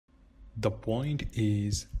The point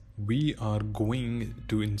is we are going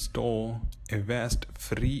to install Avast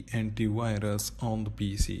free antivirus on the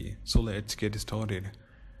PC. So let's get started.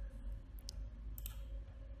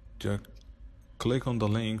 Just click on the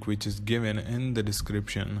link which is given in the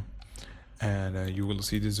description, and you will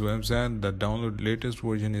see this website. The download latest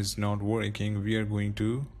version is not working. We are going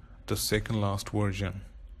to the second last version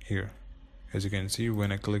here. As you can see,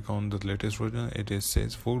 when I click on the latest version, it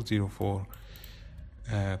says 404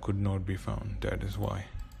 could not be found. That is why.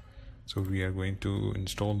 So we are going to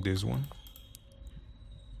install this one,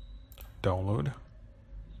 download,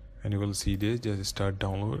 and you will see this. Just start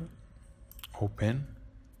download, open,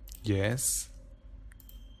 yes,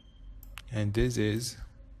 and this is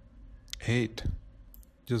 8.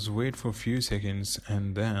 Just wait for a few seconds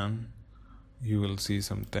and then you will see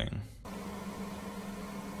something.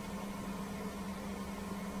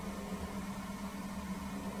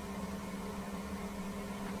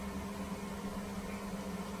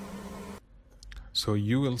 So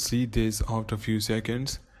you will see this after a few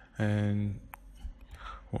seconds, and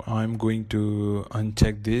I'm going to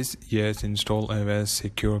uncheck this. Yes, install Avast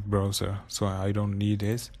secure browser. So I don't need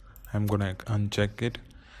this. I'm gonna uncheck it,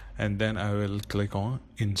 and then I will click on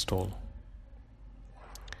install.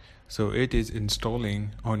 So it is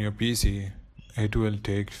installing on your PC. It will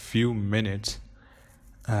take few minutes,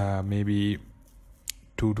 maybe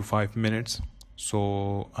 2 to 5 minutes.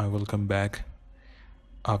 So I will come back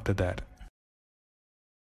after that.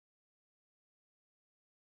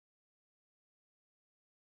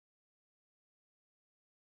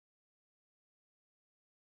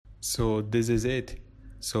 So this is it.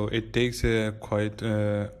 So it takes quite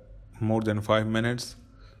more than 5 minutes.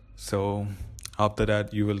 So after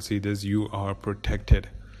that you will see this, you are protected.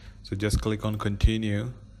 So just click on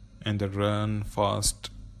continue and the run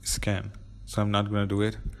fast scan. So I'm not gonna do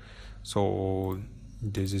it. So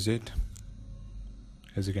this is it.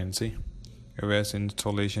 As you can see, Avast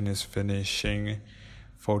installation is finishing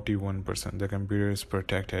 41%. The computer is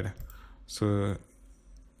protected. So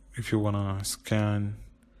if you wanna scan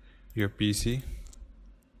your PC,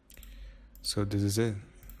 so this is it.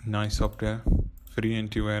 Nice software, free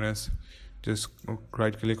antivirus. Just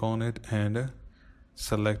right click on it and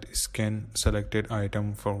select scan selected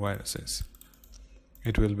item for viruses.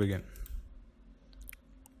 It will begin.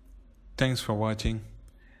 Thanks for watching,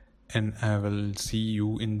 and I will see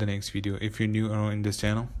you in the next video. If you're new in this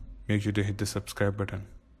channel, make sure to hit the subscribe button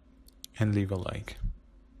and leave a like.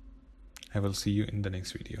 I will see you in the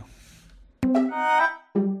next video.